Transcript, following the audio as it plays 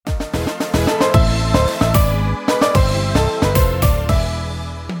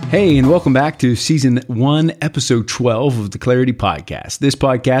Hey, and welcome back to Season 1, Episode 12 of the Clarity Podcast. This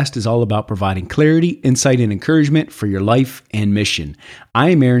podcast is all about providing clarity, insight, and encouragement for your life and mission. I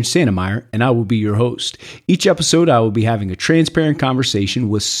am Aaron Santemeyer, and I will be your host. Each episode, I will be having a transparent conversation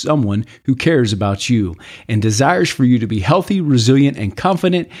with someone who cares about you and desires for you to be healthy, resilient, and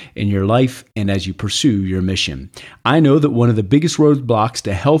confident in your life and as you pursue your mission. I know that one of the biggest roadblocks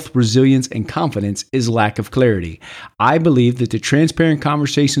to health, resilience, and confidence is lack of clarity. I believe that the transparent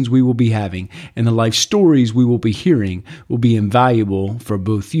conversations we will be having and the life stories we will be hearing will be invaluable for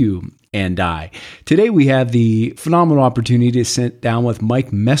both you and I. Today we have the phenomenal opportunity to sit down with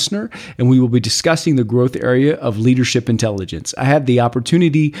Mike Messner, and we will be discussing the growth area of leadership intelligence. I had the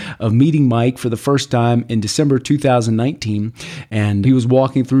opportunity of meeting Mike for the first time in December 2019, and he was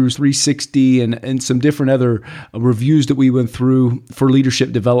walking through 360 and some different other reviews that we went through for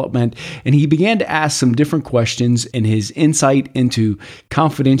leadership development, and he began to ask some different questions and his insight into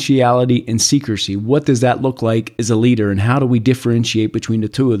confidentiality and secrecy. What does that look like as a leader, and how do we differentiate between the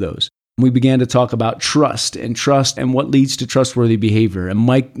two of those? We began to talk about trust and what leads to trustworthy behavior. And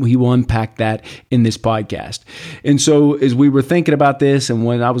Mike, he will unpack that in this podcast. And so as we were thinking about this, and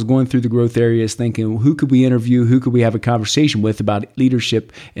when I was going through the growth areas, thinking, who could we interview? Who could we have a conversation with about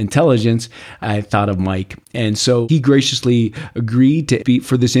leadership intelligence? I thought of Mike. And so he graciously agreed to be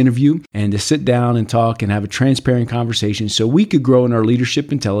for this interview and to sit down and talk and have a transparent conversation so we could grow in our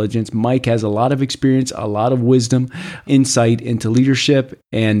leadership intelligence. Mike has a lot of experience, a lot of wisdom, insight into leadership,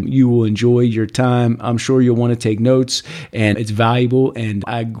 and you will enjoy your time. I'm sure you'll want to take notes, and it's valuable. And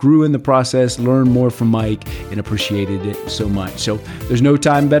I grew in the process, learned more from Mike, and appreciated it so much. So there's no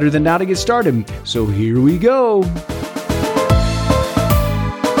time better than now to get started. So here we go.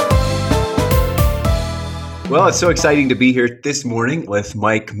 Well, it's so exciting to be here this morning with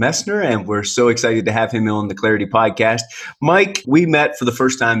Mike Messner, and we're so excited to have him on the Clarity Podcast. Mike, we met for the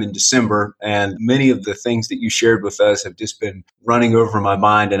first time in December, and many of the things that you shared with us have just been running over my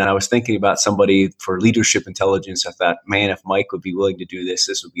mind, and I was thinking about somebody for leadership intelligence. I thought, man, if Mike would be willing to do this,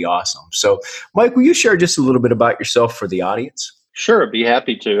 this would be awesome. So, Mike, will you share just a little bit about yourself for the audience? Sure, I'd be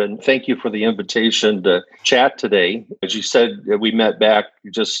happy to. And thank you for the invitation to chat today. As you said, we met back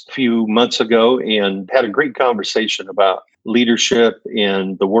just a few months ago and had a great conversation about leadership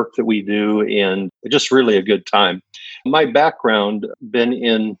and the work that we do, and just really a good time. My background, been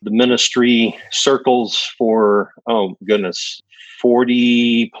in the ministry circles for,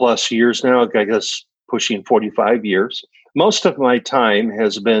 40 plus years now, I guess pushing 45 years. Most of my time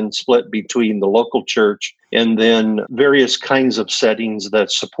has been split between the local church and then various kinds of settings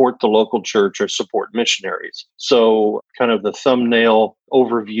that support the local church or support missionaries. So kind of the thumbnail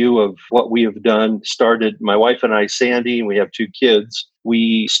overview of what we have done started, my wife and I, Sandy, and we have 2 kids.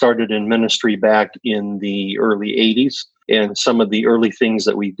 We started in ministry back in the early 80s. And some of the early things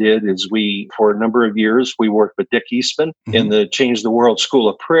that we did is for a number of years, we worked with Dick Eastman in the Change the World School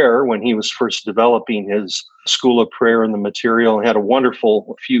of Prayer when he was first developing his School of Prayer and the material, and had a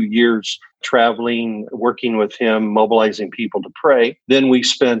wonderful few years traveling, working with him, mobilizing people to pray. Then we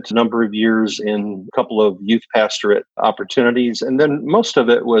spent a number of years in a couple of youth pastorate opportunities. And then most of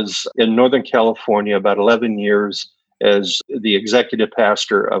it was in Northern California, about 11 years as the executive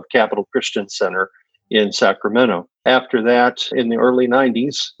pastor of Capital Christian Center in Sacramento. After that, in the early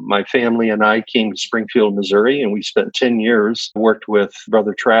 90s, my family and I came to Springfield, Missouri, and we spent 10 years, worked with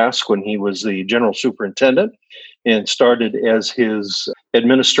Brother Trask when he was the general superintendent, and started as his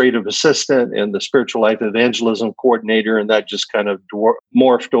administrative assistant and the spiritual life evangelism coordinator, and that just kind of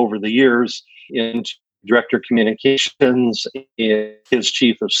morphed over the years into director of communications and his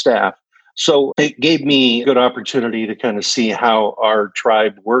chief of staff. So it gave me a good opportunity to kind of see how our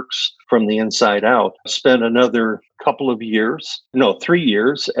tribe works from the inside out. Spent another 3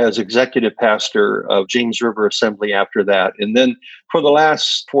 years as executive pastor of James River Assembly after that. And then for the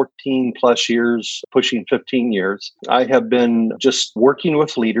last 14 plus years, pushing 15 years, I have been just working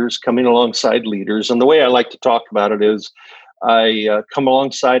with leaders, coming alongside leaders. And the way I like to talk about it is I come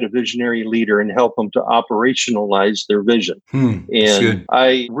alongside a visionary leader and help them to operationalize their vision. And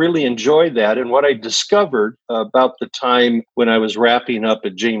I really enjoyed that. And what I discovered about the time when I was wrapping up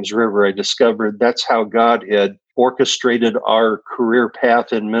at James River, I discovered that's how God had orchestrated our career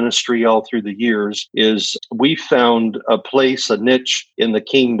path in ministry all through the years. Is we found a place, a niche in the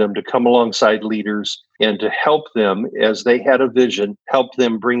kingdom to come alongside leaders and to help them as they had a vision, help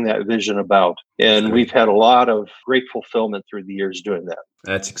them bring that vision about. And we've had a lot of great fulfillment through the years doing that.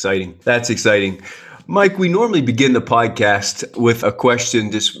 That's exciting. That's exciting. Mike, we normally begin the podcast with a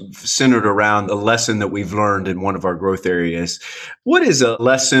question just centered around a lesson that we've learned in one of our growth areas. What is a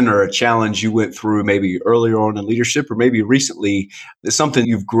lesson or a challenge you went through maybe earlier on in leadership or maybe recently, something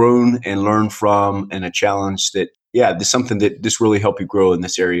you've grown and learned from, and a challenge that, there's something that just really helped you grow in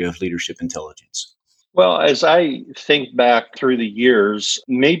this area of leadership intelligence? Well, as I think back through the years,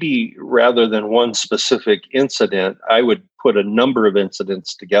 maybe rather than one specific incident, I would put a number of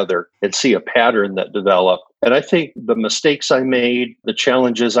incidents together and see a pattern that developed. And I think the mistakes I made, the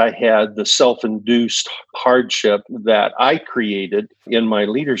challenges I had, the self-induced hardship that I created in my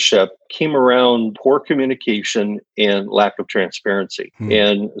leadership came around poor communication and lack of transparency.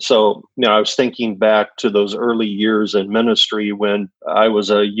 And so, I was thinking back to those early years in ministry when I was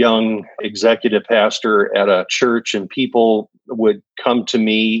a young executive pastor at a church, and people would come to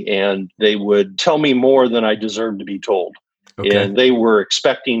me and they would tell me more than I deserved to be told. Okay. And they were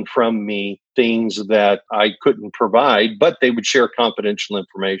expecting from me things that I couldn't provide, but they would share confidential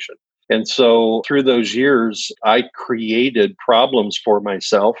information. And so through those years, I created problems for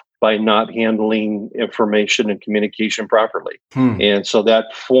myself by not handling information and communication properly. And so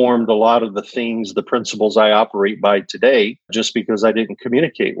that formed a lot of the principles I operate by today, just because I didn't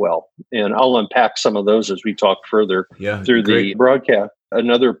communicate well. And I'll unpack some of those as we talk further through the broadcast.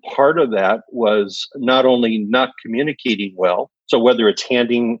 Another part of that was not only not communicating well, so whether it's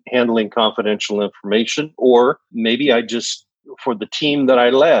handling confidential information, or maybe for the team that I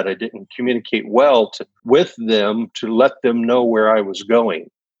led, I didn't communicate well with them to let them know where I was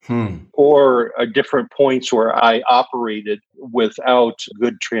going. Or different points where I operated without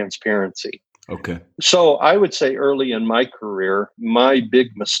good transparency. Okay. So I would say early in my career, my big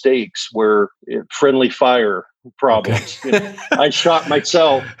mistakes were friendly fire problems. Okay. I shot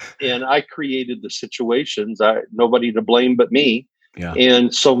myself and I created the situations. Nobody to blame but me. Yeah.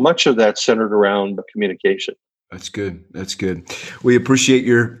 And so much of that centered around communication. That's good. That's good. We appreciate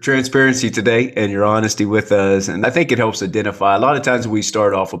your transparency today and your honesty with us. And I think it helps identify. A lot of times we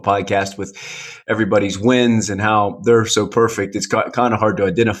start off a podcast with everybody's wins and how they're so perfect. It's kind of hard to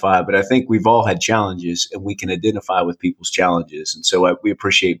identify, but I think we've all had challenges and we can identify with people's challenges. And so we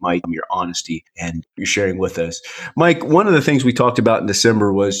appreciate, Mike, your honesty and your sharing with us. Mike, one of the things we talked about in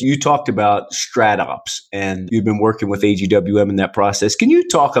December was you talked about StratOps, and you've been working with AGWM in that process. Can you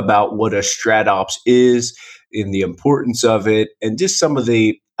talk about what a StratOps is, in the importance of it, and just some of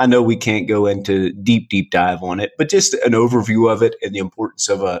I know we can't go into deep dive on it, but just an overview of it and the importance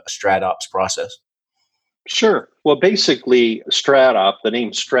of a StratOps process? Sure. Well, basically, StratOps, the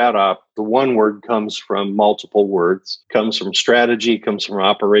name StratOps, the one word comes from multiple words, comes from strategy, comes from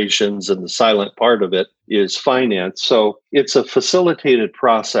operations, and the silent part of it is finance. So it's a facilitated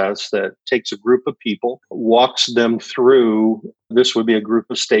process that takes a group of people, walks them through, this would be a group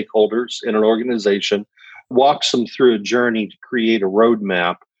of stakeholders in an organization, walks them through a journey to create a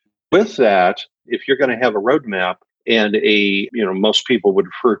roadmap. With that, if you're going to have a roadmap and most people would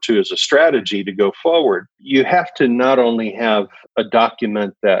refer to as a strategy to go forward, you have to not only have a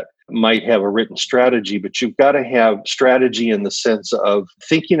document that might have a written strategy, but you've got to have strategy in the sense of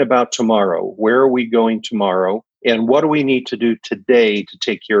thinking about tomorrow. Where are we going tomorrow? And what do we need to do today to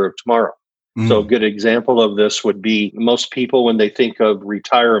take care of tomorrow? So a good example of this would be most people, when they think of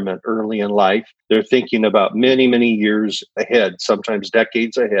retirement early in life, they're thinking about many, many years ahead, sometimes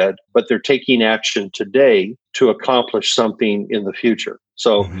decades ahead, but they're taking action today to accomplish something in the future.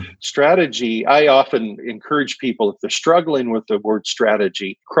 So strategy, I often encourage people, if they're struggling with the word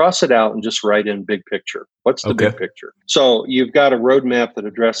strategy, cross it out and just write in big picture. What's the big picture? So you've got a roadmap that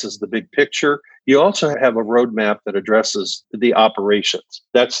addresses the big picture. You also have a roadmap that addresses the operations.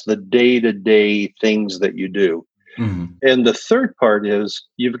 That's the day-to-day things that you do. And the third part is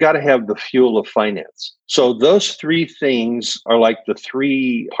you've got to have the fuel of finance. So those three things are like the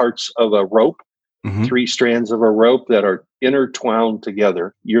three parts of a rope, three strands of a rope that are intertwined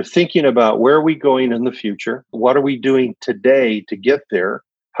together. You're thinking about where are we going in the future? What are we doing today to get there?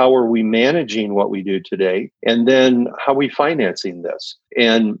 How are we managing what we do today? And then how are we financing this?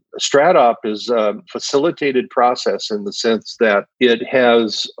 And StratOps is a facilitated process in the sense that it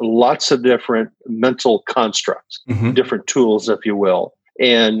has lots of different mental constructs, different tools, if you will,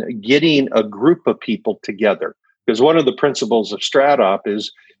 and getting a group of people together. Because one of the principles of StratOps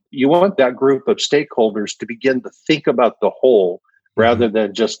is you want that group of stakeholders to begin to think about the whole rather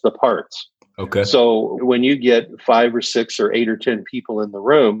than just the parts. Okay. So when you get 5 or 6 or 8 or 10 people in the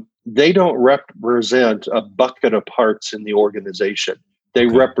room, they don't represent a bucket of parts in the organization. They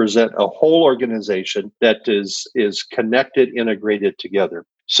Okay. represent a whole organization that is connected, integrated together.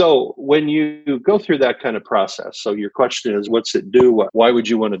 So when you go through that kind of process, so your question is, what's it do? Why would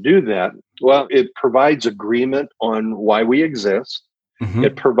you want to do that? Well, it provides agreement on why we exist. It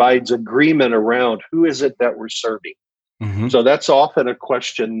Mm-hmm. provides agreement around who is it that we're serving. Mm-hmm. So that's often a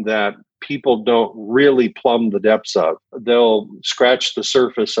question that people don't really plumb the depths of. They'll scratch the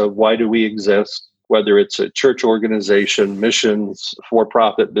surface of why do we exist, whether it's a church organization, missions,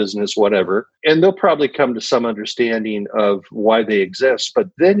 for-profit business, whatever. And they'll probably come to some understanding of why they exist. But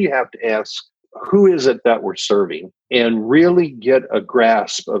then you have to ask, who is it that we're serving? And really get a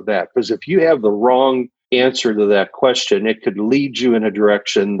grasp of that. Because if you have the wrong answer to that question, it could lead you in a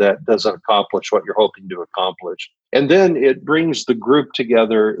direction that doesn't accomplish what you're hoping to accomplish. And then it brings the group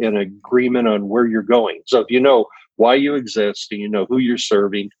together in agreement on where you're going. So if you know why you exist and you know who you're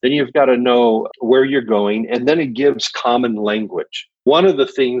serving, then you've got to know where you're going. And then it gives common language. One of the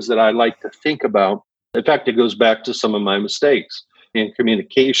things that I like to think about, in fact, it goes back to some of my mistakes in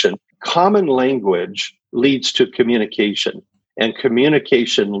communication. Common language leads to communication, and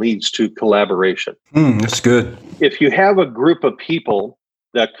communication leads to collaboration. That's good. If you have a group of people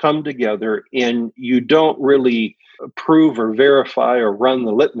that come together and you don't really prove or verify or run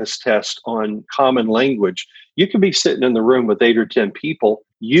the litmus test on common language, you can be sitting in the room with 8 or 10 people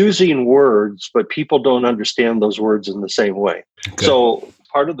using words, but people don't understand those words in the same way. Okay. So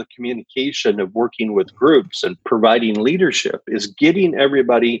part of the communication of working with groups and providing leadership is getting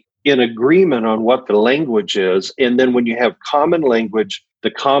everybody in agreement on what the language is. And then when you have common language, the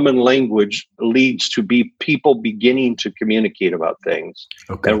common language leads to people beginning to communicate about things.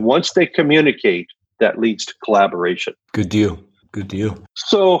 Okay. And once they communicate, that leads to collaboration. Good deal. Good deal.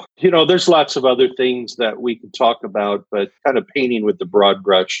 So, there's lots of other things that we can talk about, but kind of painting with the broad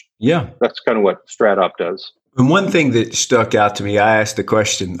brush. Yeah. That's kind of what StratOp does. And one thing that stuck out to me, I asked the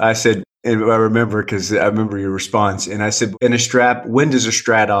question. I said, and I remember because I remember your response, and I said, when does a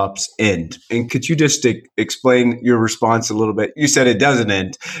StratOps end? And could you just explain your response a little bit? You said it doesn't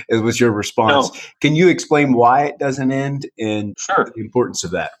end. It was your response. No. Can you explain why it doesn't end and Sure. the importance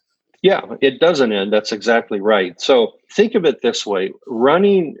of that? Yeah, it doesn't end. That's exactly right. So think of it this way.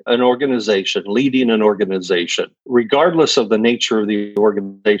 Running an organization, leading an organization, regardless of the nature of the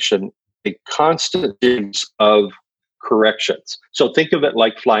organization, a constant series of corrections. So think of it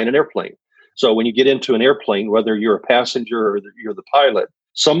like flying an airplane. So when you get into an airplane, whether you're a passenger or you're the pilot,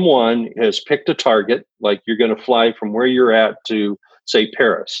 someone has picked a target, like you're going to fly from where you're at to, say,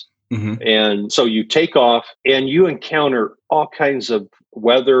 Paris. Mm-hmm. And so you take off and you encounter all kinds of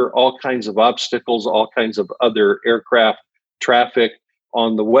weather, all kinds of obstacles, all kinds of other aircraft traffic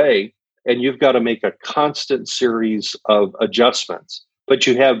on the way. And you've got to make a constant series of adjustments, but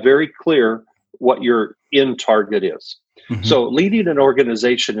you have very clear what your end target is. Mm-hmm. So leading an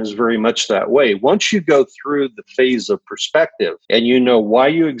organization is very much that way. Once you go through the phase of perspective and you know why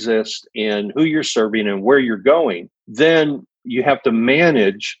you exist and who you're serving and where you're going, then you have to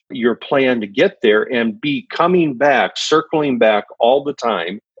manage your plan to get there and be coming back, circling back all the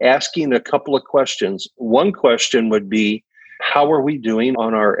time, asking a couple of questions. One question would be, how are we doing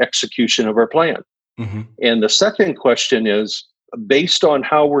on our execution of our plan? Mm-hmm. And the second question is, based on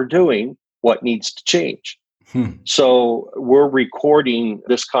how we're doing, what needs to change? So we're recording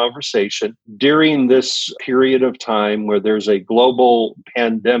this conversation during this period of time where there's a global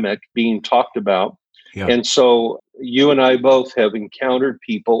pandemic being talked about. Yeah. And so you and I both have encountered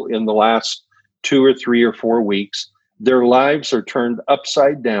people in the last 2 or 3 or 4 weeks. Their lives are turned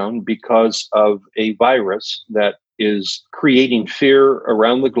upside down because of a virus that is creating fear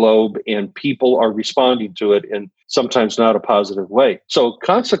around the globe, and people are responding to it in sometimes not a positive way. So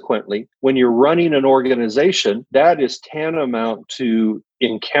consequently, when you're running an organization, that is tantamount to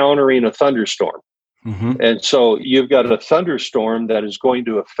encountering a thunderstorm. Mm-hmm. And so you've got a thunderstorm that is going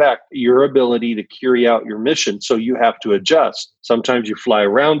to affect your ability to carry out your mission. So you have to adjust. Sometimes you fly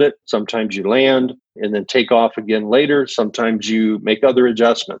around it. Sometimes you land and then take off again later. Sometimes you make other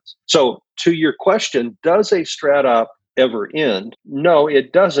adjustments. So to your question, does a StratOp ever end? No,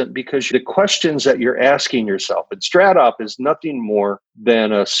 it doesn't, because the questions that you're asking yourself, and StratOp is nothing more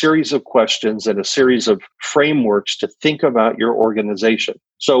than a series of questions and a series of frameworks to think about your organization.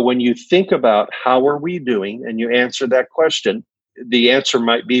 So when you think about how are we doing and you answer that question, the answer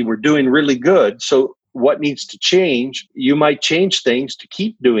might be we're doing really good. So what needs to change? You might change things to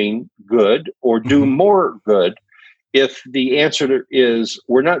keep doing good or do more good. If the answer is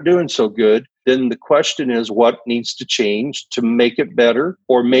we're not doing so good, then the question is what needs to change to make it better?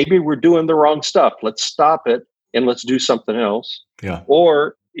 Or maybe we're doing the wrong stuff. Let's stop it and let's do something else. Yeah.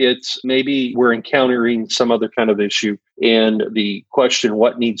 Or It's maybe we're encountering some other kind of issue, and the question,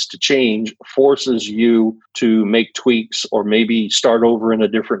 what needs to change, forces you to make tweaks or maybe start over in a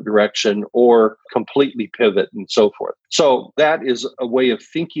different direction or completely pivot and so forth. So that is a way of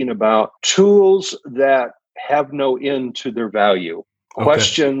thinking about tools that have no end to their value, Okay.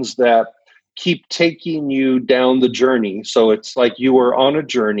 questions that keep taking you down the journey. So it's like you are on a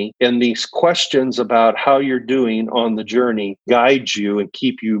journey, and these questions about how you're doing on the journey guide you and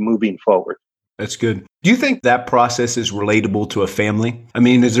keep you moving forward. That's good. Do you think that process is relatable to a family? I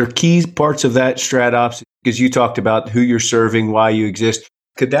mean, is there key parts of that StratOps? Because you talked about who you're serving, why you exist.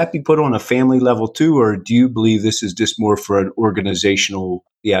 Could that be put on a family level too, or do you believe this is just more for an organization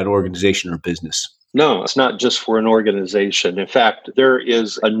or business? No, it's not just for an organization. In fact, there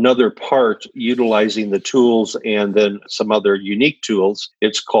is another part utilizing the tools and then some other unique tools.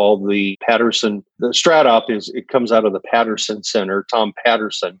 It's called the Patterson. The StratOp it comes out of the Patterson Center. Tom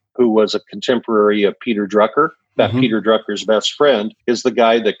Patterson, who was a contemporary of Peter Drucker. That Peter Drucker's best friend is the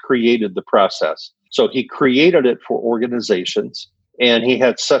guy that created the process. So he created it for organizations, and he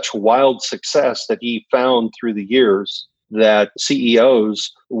had such wild success that he found through the years that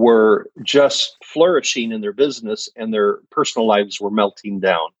CEOs were just flourishing in their business and their personal lives were melting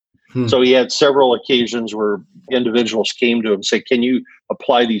down. So he had several occasions where individuals came to him and say, can you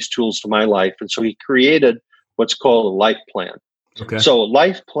apply these tools to my life? And so he created what's called a life plan. Okay. So a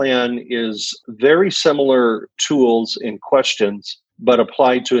life plan is very similar tools and questions, but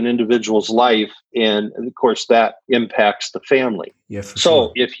applied to an individual's life. And of course, that impacts the family. Yeah, for so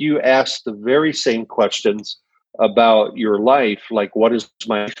sure. if you ask the very same questions about your life, like what is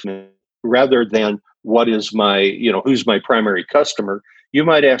my, rather than what is my, who's my primary customer, you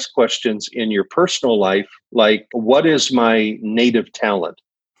might ask questions in your personal life, like what is my native talent?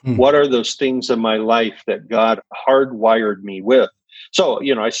 What are those things in my life that God hardwired me with? So,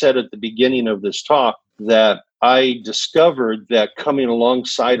 I said at the beginning of this talk that I discovered that coming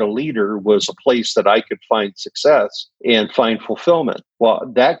alongside a leader was a place that I could find success and find fulfillment.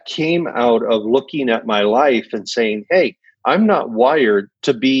 Well, that came out of looking at my life and saying, hey, I'm not wired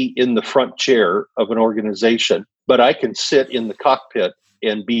to be in the front chair of an organization, but I can sit in the cockpit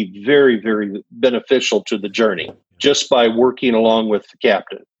and be very, very beneficial to the journey just by working along with the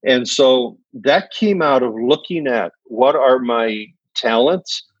captain. And so that came out of looking at what are my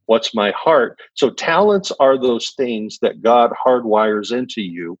talents, what's my heart. So talents are those things that God hardwires into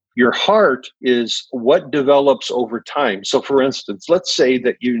you. Your heart is what develops over time. So for instance, let's say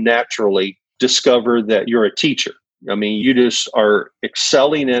that you naturally discover that you're a teacher. I mean, you just are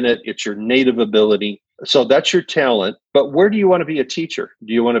excelling in it. It's your native ability. So that's your talent. But where do you want to be a teacher?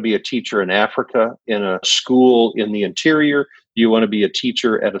 Do you want to be a teacher in Africa, in a school in the interior? Do you want to be a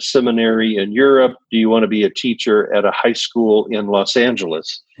teacher at a seminary in Europe? Do you want to be a teacher at a high school in Los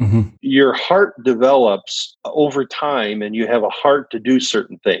Angeles? Your heart develops over time, and you have a heart to do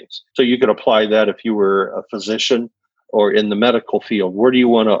certain things. So you could apply that if you were a physician or in the medical field. Where do you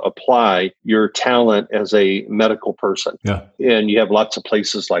want to apply your talent as a medical person? Yeah. And you have lots of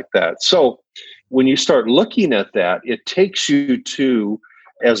places like that. So when you start looking at that, it takes you to,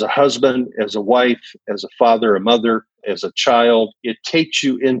 as a husband, as a wife, as a father, a mother, as a child, it takes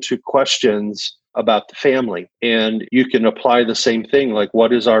you into questions about the family. And you can apply the same thing, like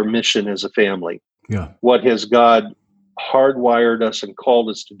what is our mission as a family? Yeah. What has God hardwired us and called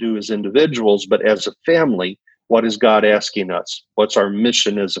us to do as individuals, but as a family, what is God asking us? What's our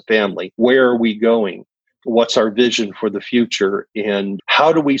mission as a family? Where are we going? What's our vision for the future? And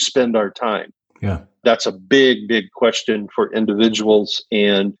how do we spend our time? Yeah. That's a big, big question for individuals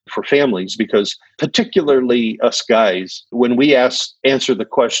and for families, because particularly us guys, when we answer the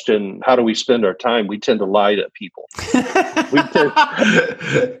question, how do we spend our time? We tend to lie to people.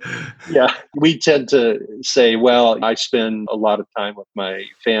 We tend to say, well, I spend a lot of time with my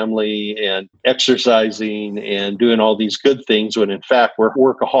family and exercising and doing all these good things, when in fact we're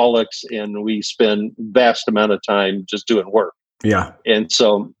workaholics and we spend vast amount of time just doing work. Yeah. And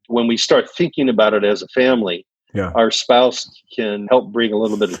so when we start thinking about it as a family, our spouse can help bring a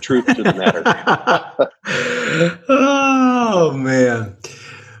little bit of truth to the matter. Oh, man.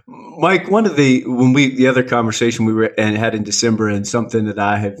 Mike, the other conversation we had in December, and something that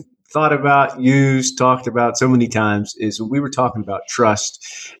I have thought about, used, talked about so many times, is when we were talking about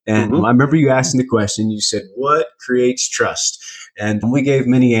trust. And I remember you asking the question, you said, what creates trust? And we gave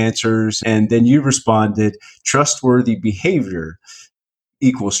many answers. And then you responded, trustworthy behavior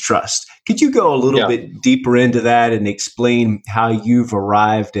equals trust. Could you go a little bit deeper into that and explain how you've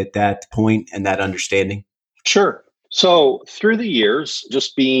arrived at that point and that understanding? Sure. So through the years,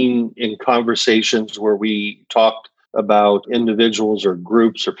 just being in conversations where we talked about individuals or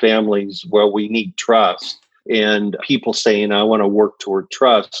groups or families, well, we need trust, and people saying, I want to work toward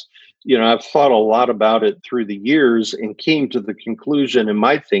trust. I've thought a lot about it through the years and came to the conclusion in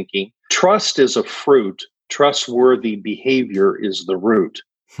my thinking, trust is a fruit. Trustworthy behavior is the root.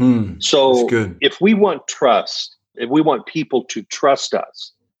 So if we want trust, if we want people to trust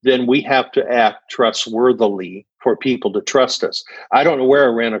us, then we have to act trustworthily for people to trust us. I don't know where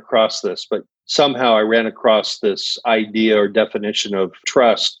I ran across this, but somehow I ran across this idea or definition of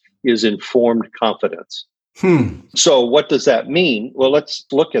trust is informed confidence. So what does that mean? Well, let's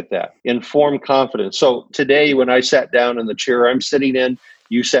look at that. Informed confidence. So today, when I sat down in the chair I'm sitting in,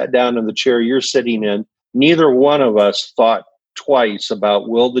 you sat down in the chair you're sitting in, neither one of us thought twice about,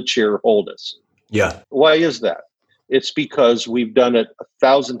 will the chair hold us? Yeah. Why is that? It's because we've done it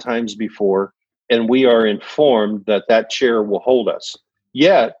 1,000 times before, and we are informed that that chair will hold us.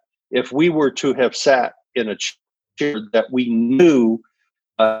 Yet, if we were to have sat in a chair that we knew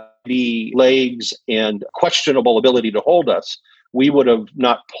the legs and questionable ability to hold us, we would have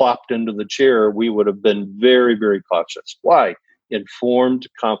not plopped into the chair. We would have been very, very cautious. Why? Informed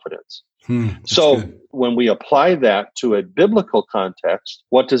confidence. So good. When we apply that to a biblical context,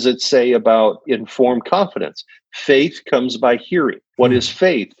 what does it say about informed confidence? Faith comes by hearing. What is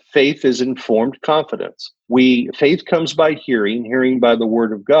faith? Faith is informed confidence. Faith comes by hearing, hearing by the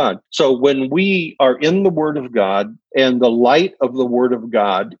word of God. So when we are in the word of God and the light of the word of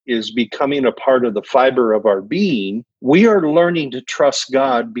God is becoming a part of the fiber of our being, we are learning to trust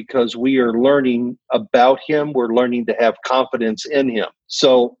God because we are learning about him. We're learning to have confidence in him.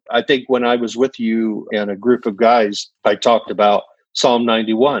 So I think when I was with you and a group of guys, I talked about Psalm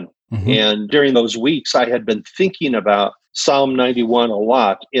 91. And during those weeks, I had been thinking about Psalm 91 a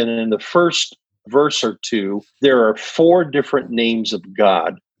lot. And in the first verse or two, there are 4 different names of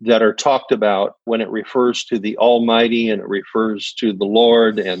God that are talked about when it refers to the Almighty, and it refers to the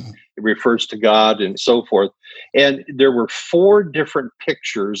Lord, and it refers to God, and so forth. And there were 4 different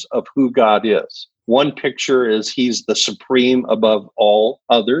pictures of who God is. One picture is he's the supreme above all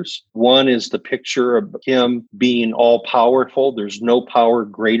others. One is the picture of him being all powerful. There's no power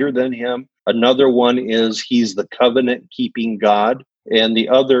greater than him. Another one is he's the covenant keeping God. And the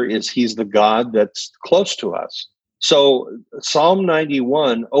other is he's the God that's close to us. So Psalm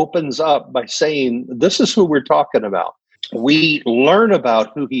 91 opens up by saying, this is who we're talking about. We learn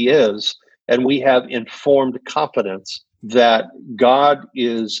about who he is, and we have informed confidence that God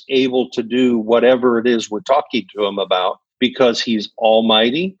is able to do whatever it is we're talking to him about because he's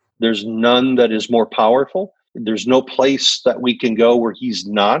almighty. There's none that is more powerful. There's no place that we can go where he's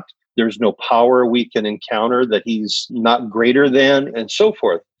not. There's no power we can encounter that he's not greater than, and so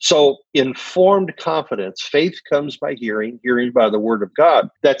forth. So informed confidence, faith comes by hearing, hearing by the word of God.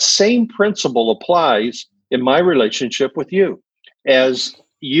 That same principle applies in my relationship with you. As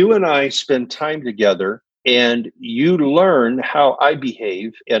you and I spend time together, and you learn how I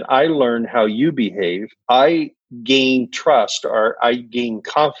behave, and I learn how you behave, I gain trust, or I gain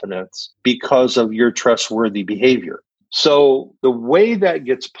confidence because of your trustworthy behavior. So the way that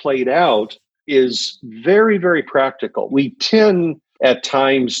gets played out is very, very practical. We tend at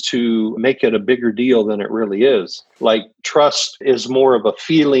times to make it a bigger deal than it really is. Like trust is more of a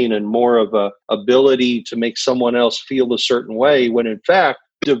feeling and more of a ability to make someone else feel a certain way, when in fact,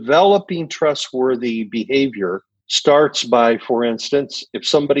 developing trustworthy behavior starts by, for instance, if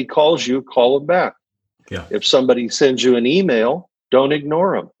somebody calls you, call them back. Yeah. If somebody sends you an email, don't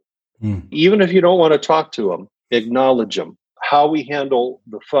ignore them. Even if you don't want to talk to them, acknowledge them. How we handle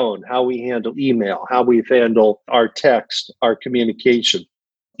the phone, how we handle email, how we handle our text, our communication,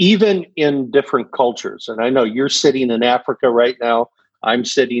 even in different cultures. And I know you're sitting in Africa right now, I'm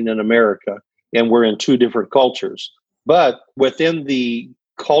sitting in America, and we're in 2 different cultures. But within the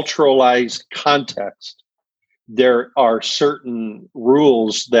culturalized context, there are certain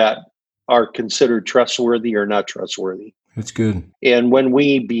rules that are considered trustworthy or not trustworthy. That's good. And when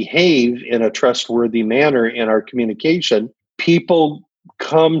we behave in a trustworthy manner in our communication, people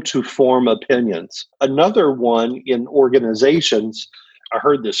come to form opinions. Another one in organizations, I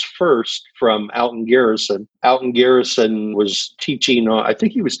heard this first from Alton Garrison. Alton Garrison was teaching on, I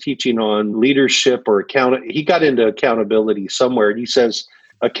think he was teaching on leadership or he got into accountability somewhere. And he says,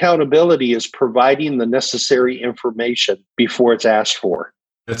 accountability is providing the necessary information before it's asked for.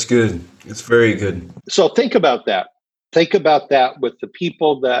 That's good. It's very good. So think about that. Think about that with the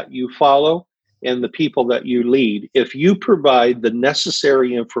people that you follow and the people that you lead. If you provide the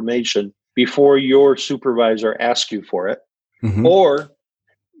necessary information before your supervisor asks you for it, or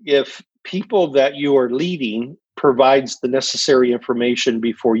if people that you are leading provides the necessary information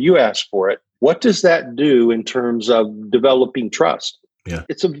before you ask for it, What does that do in terms of developing trust? Yeah,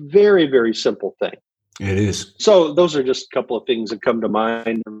 It's a very, very simple thing. it is. So those are just a couple of things that come to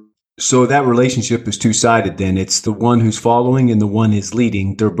mind. So that relationship is two-sided then. It's the one who's following and the one is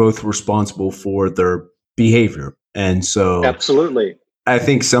leading. They're both responsible for their behavior. And so Absolutely. I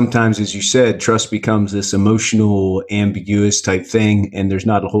think sometimes, as you said, trust becomes this emotional, ambiguous type thing, and there's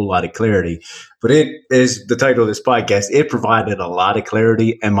not a whole lot of clarity. But it is the title of this podcast. It provided a lot of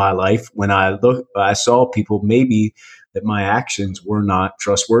clarity in my life when I saw people maybe that my actions were not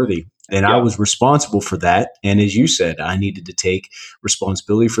trustworthy. And I Yeah. was responsible for that. And as you said, I needed to take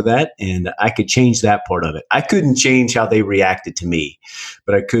responsibility for that. And I could change that part of it. I couldn't change how they reacted to me,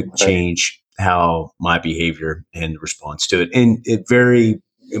 but I could change how my behavior and response to it. And a very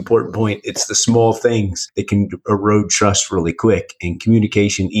important point, it's the small things that can erode trust really quick in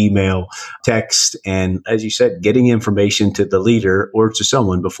communication, email, text, and as you said, getting information to the leader or to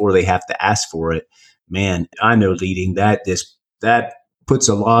someone before they have to ask for it. Man, I know leading that puts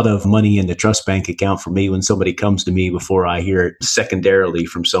a lot of money in the trust bank account for me when somebody comes to me before I hear it secondarily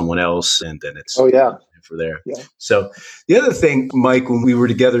from someone else. And then it's for there. Yeah. So the other thing, Mike, when we were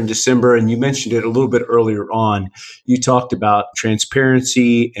together in December, and you mentioned it a little bit earlier on, you talked about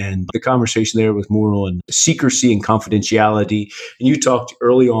transparency, and the conversation there was more on secrecy and confidentiality. And you talked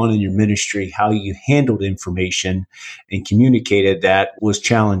early on in your ministry how you handled information and communicated that was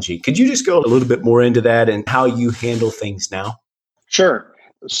challenging. Could you just go a little bit more into that and how you handle things now? Sure.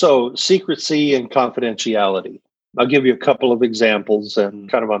 So secrecy and confidentiality. I'll give you a couple of examples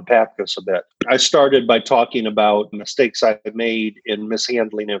and kind of unpack this a bit. I started by talking about mistakes I made in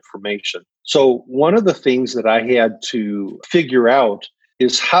mishandling information. So one of the things that I had to figure out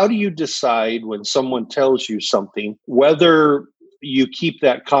is, how do you decide when someone tells you something, whether you keep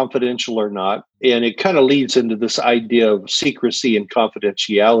that confidential or not? And it kind of leads into this idea of secrecy and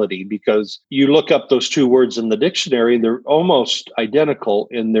confidentiality, because you look up those two words in the dictionary and they're almost identical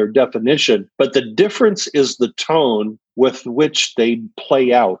in their definition, but the difference is the tone with which they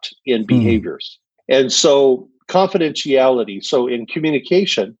play out in behaviors. And so confidentiality. So in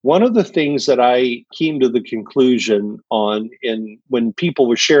communication, one of the things that I came to the conclusion on when people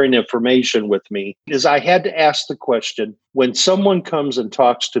were sharing information with me is I had to ask the question, when someone comes and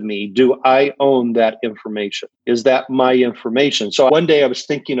talks to me, do I own that information? Is that my information? So one day I was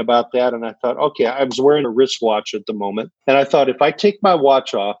thinking about that and I thought, okay, I was wearing a wristwatch at the moment. And I thought, if I take my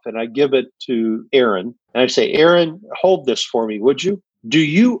watch off and I give it to Aaron and I say, Aaron, hold this for me, would you? Do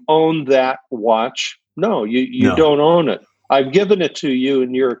you own that watch? No, you don't own it. I've given it to you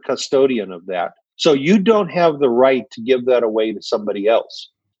and you're a custodian of that. So you don't have the right to give that away to somebody else.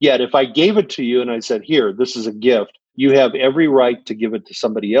 Yet if I gave it to you and I said, here, this is a gift, you have every right to give it to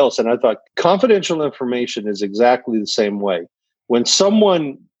somebody else. And I thought confidential information is exactly the same way. When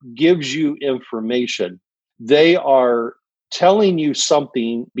someone gives you information, they are telling you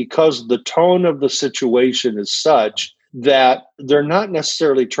something because the tone of the situation is such that they're not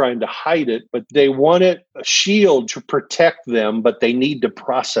necessarily trying to hide it, but they want it a shield to protect them, but they need to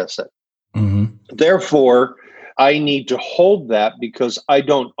process it. Mm-hmm. Therefore, I need to hold that because I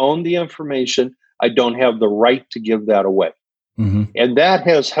don't own the information. I don't have the right to give that away. Mm-hmm. And that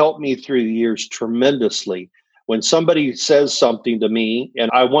has helped me through the years tremendously. When somebody says something to me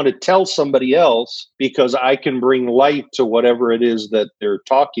and I want to tell somebody else because I can bring light to whatever it is that they're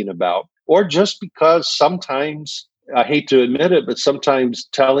talking about, or just because sometimes, I hate to admit it, but sometimes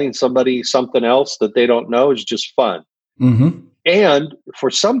telling somebody something else that they don't know is just fun. Mm-hmm. And for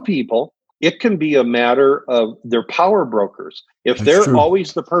some people, it can be a matter of their power brokers. If That's true.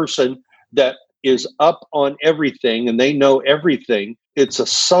 Always the person that is up on everything and they know everything, it's a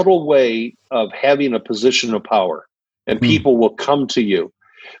subtle way of having a position of power, and people will come to you.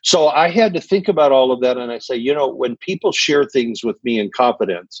 So I had to think about all of that. And I say, when people share things with me in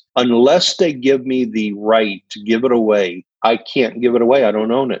confidence, unless they give me the right to give it away, I can't give it away. I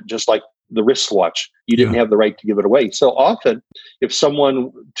don't own it. Just like the wristwatch, you didn't have the right to give it away. So often if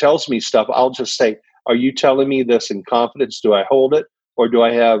someone tells me stuff, I'll just say, are you telling me this in confidence? Do I hold it? Or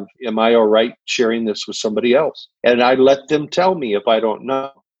am I all right sharing this with somebody else? And I let them tell me if I don't know.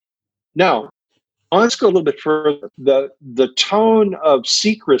 Now, let's go a little bit further. The tone of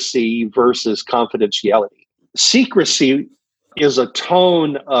secrecy versus confidentiality. Secrecy is a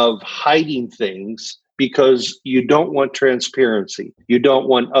tone of hiding things because you don't want transparency. You don't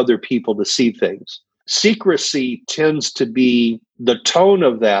want other people to see things. Secrecy the tone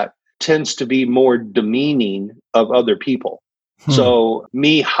of that tends to be more demeaning of other people. So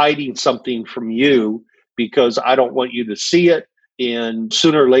me hiding something from you because I don't want you to see it, and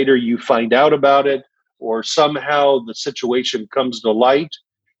sooner or later you find out about it, or somehow the situation comes to light,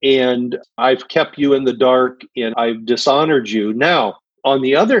 and I've kept you in the dark and I've dishonored you. Now, on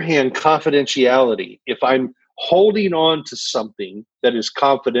the other hand, confidentiality, if I'm holding on to something that is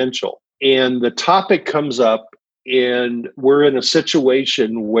confidential and the topic comes up and we're in a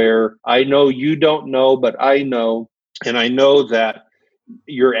situation where I know you don't know, but I know, and I know that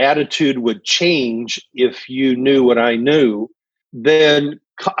your attitude would change if you knew what I knew, then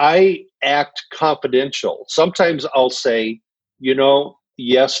I act confidential. Sometimes I'll say,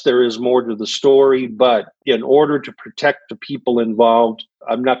 yes, there is more to the story, but in order to protect the people involved,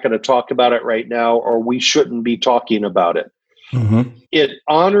 I'm not going to talk about it right now, or we shouldn't be talking about it. Mm-hmm. It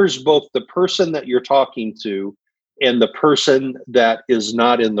honors both the person that you're talking to and the person that is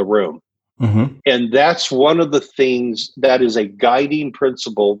not in the room. Mm-hmm. And that's one of the things that is a guiding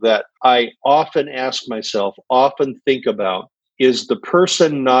principle that I often ask myself, often think about. Is the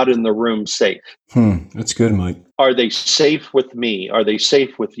person not in the room safe? That's good, Mike. Are they safe with me? Are they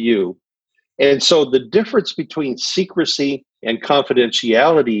safe with you? And so the difference between secrecy and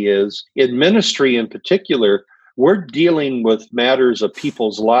confidentiality is, in ministry in particular, we're dealing with matters of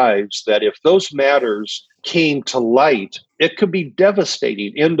people's lives that if those matters came to light, it could be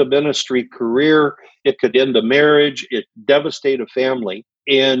devastating. End a ministry career, it could end a marriage, it devastate a family.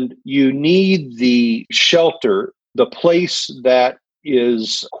 And you need the shelter, the place that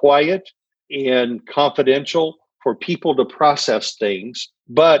is quiet and confidential for people to process things.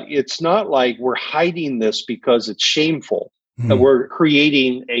 But it's not like we're hiding this because it's shameful. We're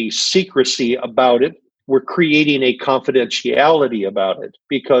creating a secrecy about it. We're creating a confidentiality about it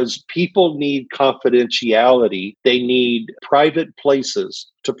because people need confidentiality. They need private places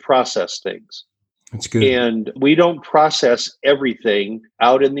to process things. That's good. And we don't process everything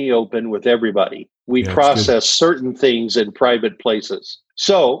out in the open with everybody. We process certain things in private places.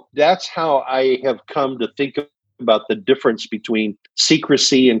 So that's how I have come to think about the difference between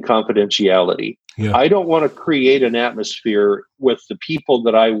secrecy and confidentiality. Yeah. I don't want to create an atmosphere with the people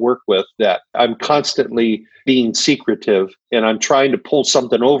that I work with that I'm constantly being secretive and I'm trying to pull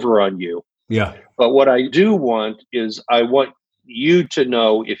something over on you. Yeah. But what I do want is I want you to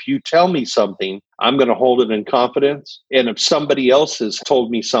know if you tell me something, I'm going to hold it in confidence. And if somebody else has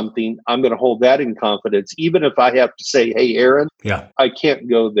told me something, I'm going to hold that in confidence. Even if I have to say, hey, Aaron, I can't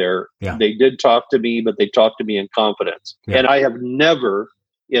go there. Yeah. They did talk to me, but they talked to me in confidence. Yeah. And I have never,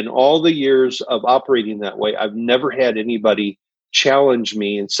 in all the years of operating that way, I've never had anybody challenge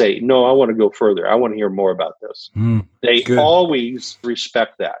me and say, no, I want to go further. I want to hear more about this. They always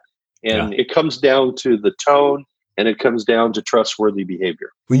respect that. And it comes down to the tone. And it comes down to trustworthy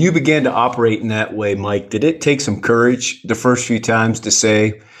behavior. When you began to operate in that way, Mike, did it take some courage the first few times to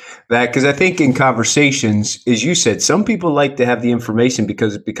say that? Because I think in conversations, as you said, some people like to have the information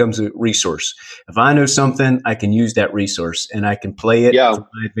because it becomes a resource. If I know something, I can use that resource and I can play it to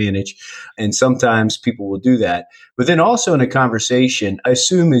my advantage. And sometimes people will do that. But then also in a conversation, I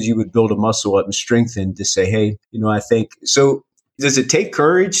assume as you would build a muscle up and strengthen to say, hey, I think so. Does it take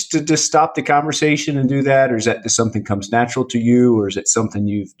courage to just stop the conversation and do that? Or is that just something comes natural to you? Or is it something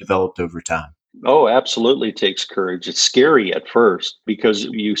you've developed over time? Oh, absolutely it takes courage. It's scary at first because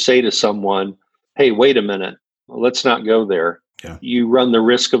you say to someone, hey, wait a minute, let's not go there. Yeah. You run the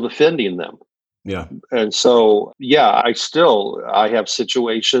risk of offending them. Yeah. And so, I have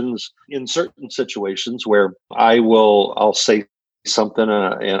situations, in certain situations where I'll say something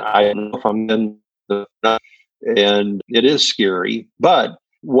and I don't know if I'm in the... And it is scary. But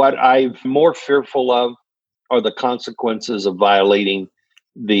what I'm more fearful of are the consequences of violating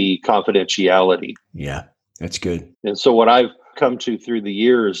the confidentiality. Yeah, that's good. And so what I've come to through the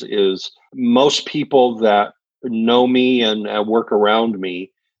years is most people that know me and work around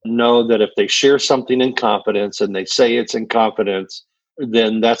me know that if they share something in confidence and they say it's in confidence,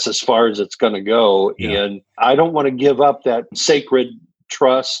 then that's as far as it's going to go. Yeah. And I don't want to give up that sacred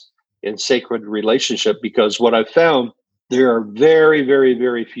trust and sacred relationship because what I've found, there are very, very,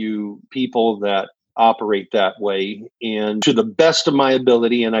 very few people that operate that way. And to the best of my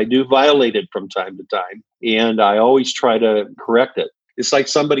ability, and I do violate it from time to time, and I always try to correct it. It's like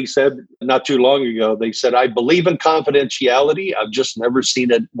somebody said not too long ago, they said, I believe in confidentiality. I've just never seen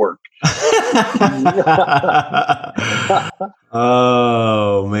it work.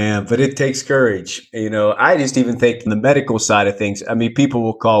 Oh, man. but it takes courage. I just even think in the medical side of things, I mean, people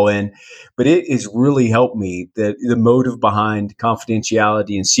will call in, but it has really helped me that the motive behind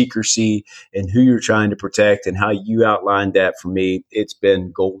confidentiality and secrecy and who you're trying to protect and how you outlined that for me, it's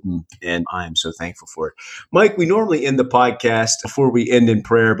been golden. And I am so thankful for it. Mike, we normally end the podcast before we end in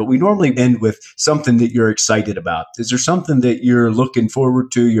prayer, but we normally end with something that you're excited about. Is there something that you're looking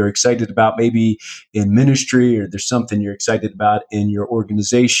forward to, you're excited about maybe in ministry, or there's something you're excited about in your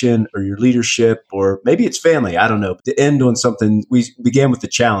organization or your leadership, or maybe it's family? I don't know. To end on something, we began with the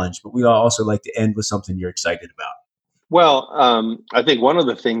challenge, but we also like to end with something you're excited about. Well, I think one of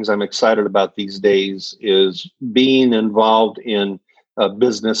the things I'm excited about these days is being involved in a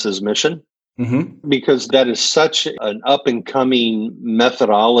business's mission, because that is such an up and coming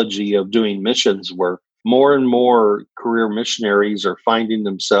methodology of doing missions work. More and more career missionaries are finding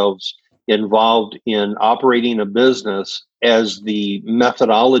themselves involved in operating a business as the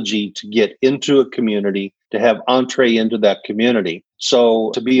methodology to get into a community, to have entree into that community.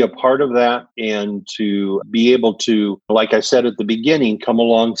 So to be a part of that and to be able to, like I said at the beginning, come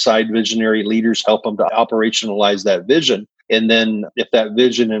alongside visionary leaders, help them to operationalize that vision. And then if that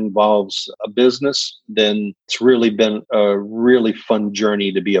vision involves a business, then it's really been a really fun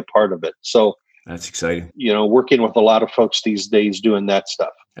journey to be a part of it. So that's exciting. Working with a lot of folks these days doing that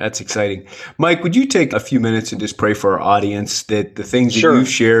stuff. That's exciting. Mike, would you take a few minutes and just pray for our audience that the things that you've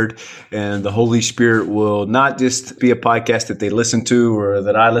shared and the Holy Spirit will not just be a podcast that they listen to or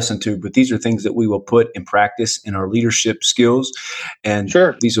that I listen to, but these are things that we will put in practice in our leadership skills. And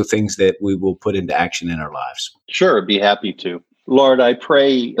these are things that we will put into action in our lives. Sure, I'd be happy to. Lord, I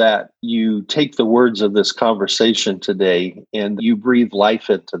pray that you take the words of this conversation today and you breathe life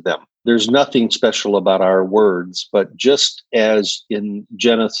into them. There's nothing special about our words, but just as in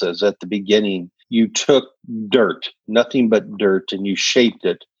Genesis at the beginning, you took dirt, nothing but dirt, and you shaped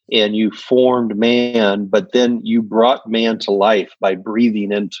it, and you formed man, but then you brought man to life by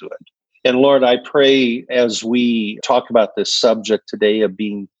breathing into it. And Lord, I pray as we talk about this subject today of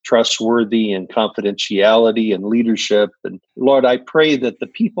being trustworthy and confidentiality and leadership. And Lord, I pray that the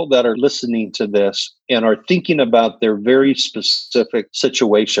people that are listening to this and are thinking about their very specific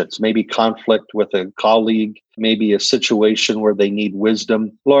situations, maybe conflict with a colleague, maybe a situation where they need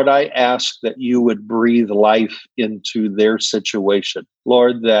wisdom. Lord, I ask that you would breathe life into their situation.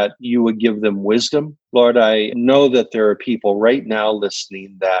 Lord, that you would give them wisdom. Lord, I know that there are people right now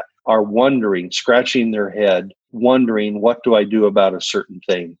listening that are wondering, scratching their head, wondering, what do I do about a certain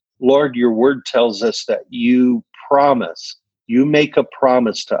thing? Lord, your word tells us that you make a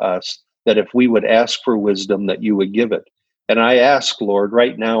promise to us that if we would ask for wisdom, that you would give it. And I ask, Lord,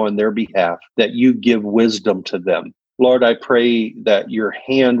 right now on their behalf, that you give wisdom to them. Lord, I pray that your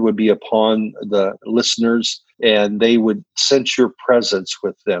hand would be upon the listeners and they would sense your presence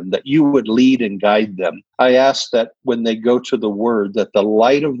with them, that you would lead and guide them. I ask that when they go to the word, that the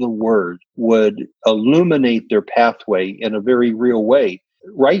light of the word would illuminate their pathway in a very real way.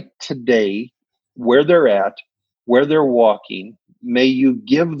 Right today, where they're at, where they're walking, may you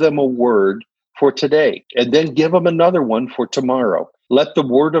give them a word for today, and then give them another one for tomorrow. Let the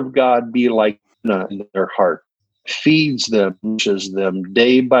word of God be like manna in their heart, feeds them, nourishes them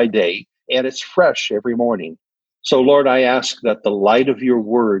day by day, and it's fresh every morning. So, Lord, I ask that the light of your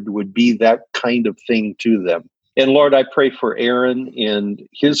word would be that kind of thing to them. And Lord, I pray for Aaron and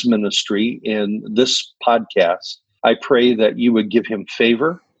his ministry in this podcast. I pray that you would give him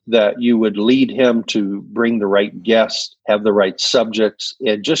favor, that you would lead him to bring the right guests, have the right subjects,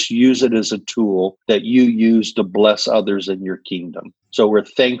 and just use it as a tool that you use to bless others in your kingdom. So we're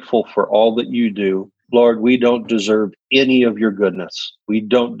thankful for all that you do. Lord, we don't deserve any of your goodness. We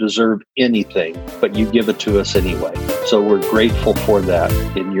don't deserve anything, but you give it to us anyway. So we're grateful for that.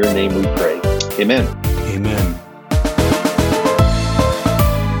 In your name we pray. Amen. Amen.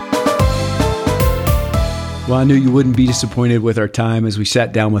 Well, I knew you wouldn't be disappointed with our time as we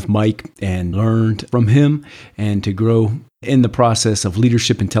sat down with Mike and learned from him and to grow in the process of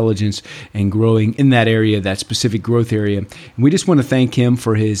leadership intelligence and growing in that area, that specific growth area. And we just want to thank him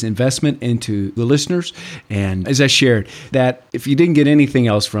for his investment into the listeners. And as I shared, that if you didn't get anything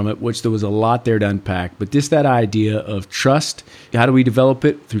else from it, which there was a lot there to unpack, but just that idea of trust, how do we develop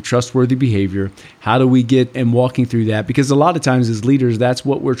it? Through trustworthy behavior. How do we get and walking through that? Because a lot of times as leaders, that's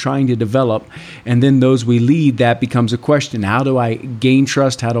what we're trying to develop. And then those we lead, that becomes a question. How do I gain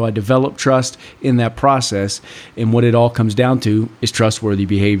trust? How do I develop trust in that process? And what it all comes comes down to is trustworthy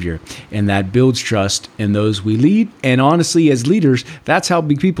behavior. And that builds trust in those we lead. And honestly, as leaders, that's how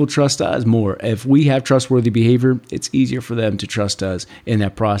people trust us more. If we have trustworthy behavior, it's easier for them to trust us in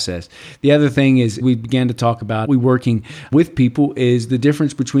that process. The other thing is we began to talk about, we working with people, is the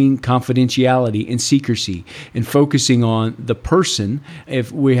difference between confidentiality and secrecy, and focusing on the person.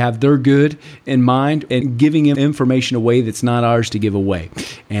 If we have their good in mind, and giving them information away that's not ours to give away.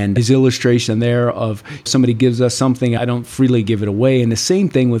 And his illustration there of somebody gives us something, I don't freely give it away. And the same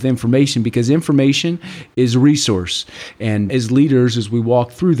thing with information, because information is a resource. And as leaders, as we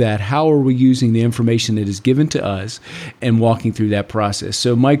walk through that, how are we using the information that is given to us and walking through that process?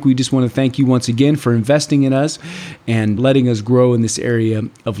 So Mike, we just want to thank you once again for investing in us and letting us grow in this area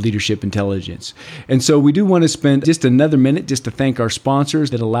of leadership intelligence. And so we do want to spend just another minute just to thank our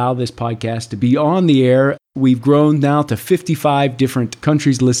sponsors that allow this podcast to be on the air. We've grown now to 55 different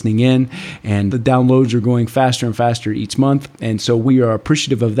countries listening in, and the downloads are going faster and faster each month. And so we are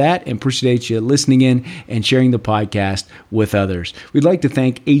appreciative of that and appreciate you listening in and sharing the podcast with others. We'd like to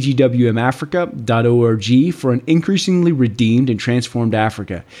thank agwmafrica.org for an increasingly redeemed and transformed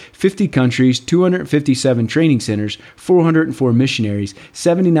Africa. 50 countries, 257 training centers, 404 missionaries,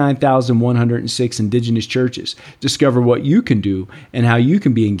 79,106 indigenous churches. Discover what you can do and how you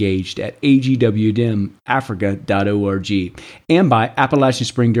can be engaged at agwmafrica.org. And by Appalachian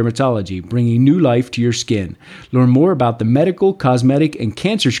Spring Dermatology, bringing new life to your skin. Learn more about the medical, cosmetic, and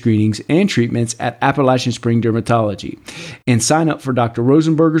cancer screenings and treatments at Appalachian Spring Dermatology. And sign up for Dr.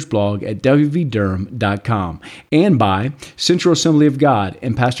 Rosenberger's blog at wvderm.com. And by Central Assembly of God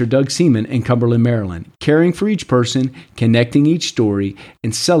and Pastor Doug Seaman in Cumberland, Maryland, caring for each person, connecting each story,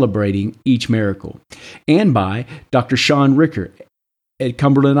 and celebrating each miracle. And by Dr. Sean Ricker at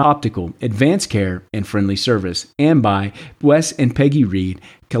Cumberland Optical, Advanced Care and Friendly Service, and by Wes and Peggy Reed,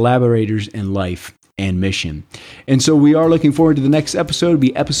 collaborators in life and mission. And so we are looking forward to the next episode. It'll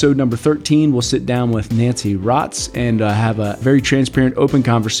be episode number 13. We'll sit down with Nancy Rotz and have a very transparent, open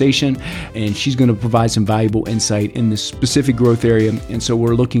conversation, and she's going to provide some valuable insight in this specific growth area. And so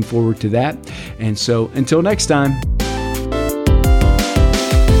we're looking forward to that. And so until next time,